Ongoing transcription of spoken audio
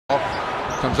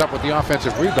comes up with the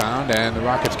offensive rebound, and the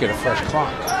Rockets get a fresh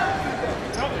clock.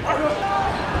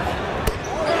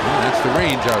 And that's the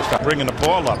range I was talking. Bringing the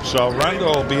ball up, so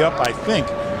Rondo will be up, I think,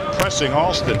 pressing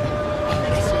Alston.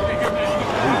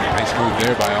 Nice move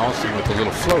there by Alston with the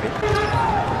little floater.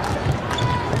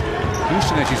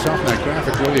 Houston, as you saw from that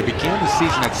graphic, where they began the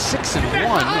season at 6-1 and there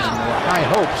were high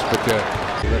hopes, but they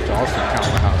left Alston count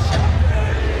the house.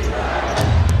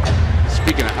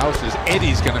 Speaking of houses,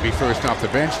 Eddie's going to be first off the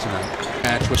bench tonight.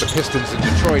 Match with the Pistons in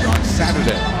Detroit on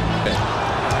Saturday.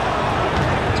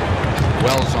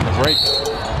 Wells on the break.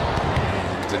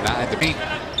 Denied the beat.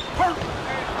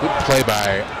 Good play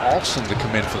by Alston to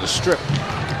come in for the strip.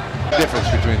 Difference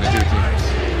between the two teams.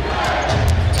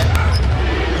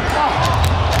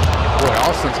 Boy,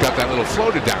 Alston's got that little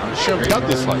floater down. Show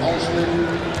Douglas like.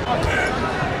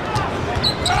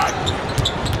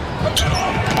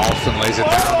 Alston lays it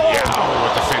down. Yeah,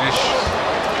 with the finish.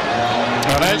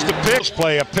 Now that's the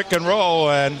play, a pick and roll,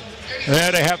 and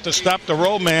there they have to stop the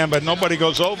roll man, but nobody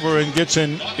goes over and gets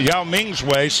in Yao Ming's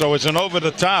way, so it's an over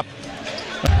the top.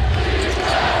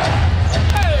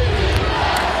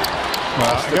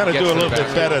 Well, I got to do a little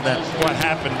bit better than what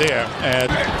happened there. And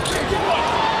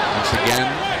once again,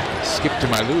 Skip to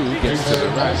Malou gets to the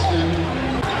rest.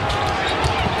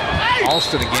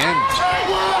 Alston again.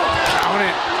 Count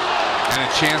it. And a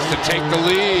chance to take the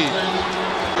lead.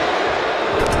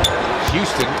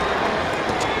 Houston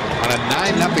on a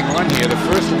 9-0 run here. The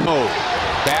first move.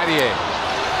 Battier.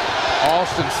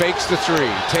 Alston fakes the three,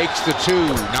 takes the two,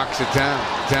 knocks it down.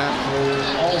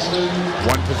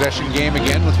 One possession game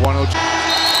again with 102.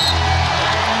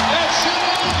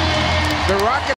 The Rockets.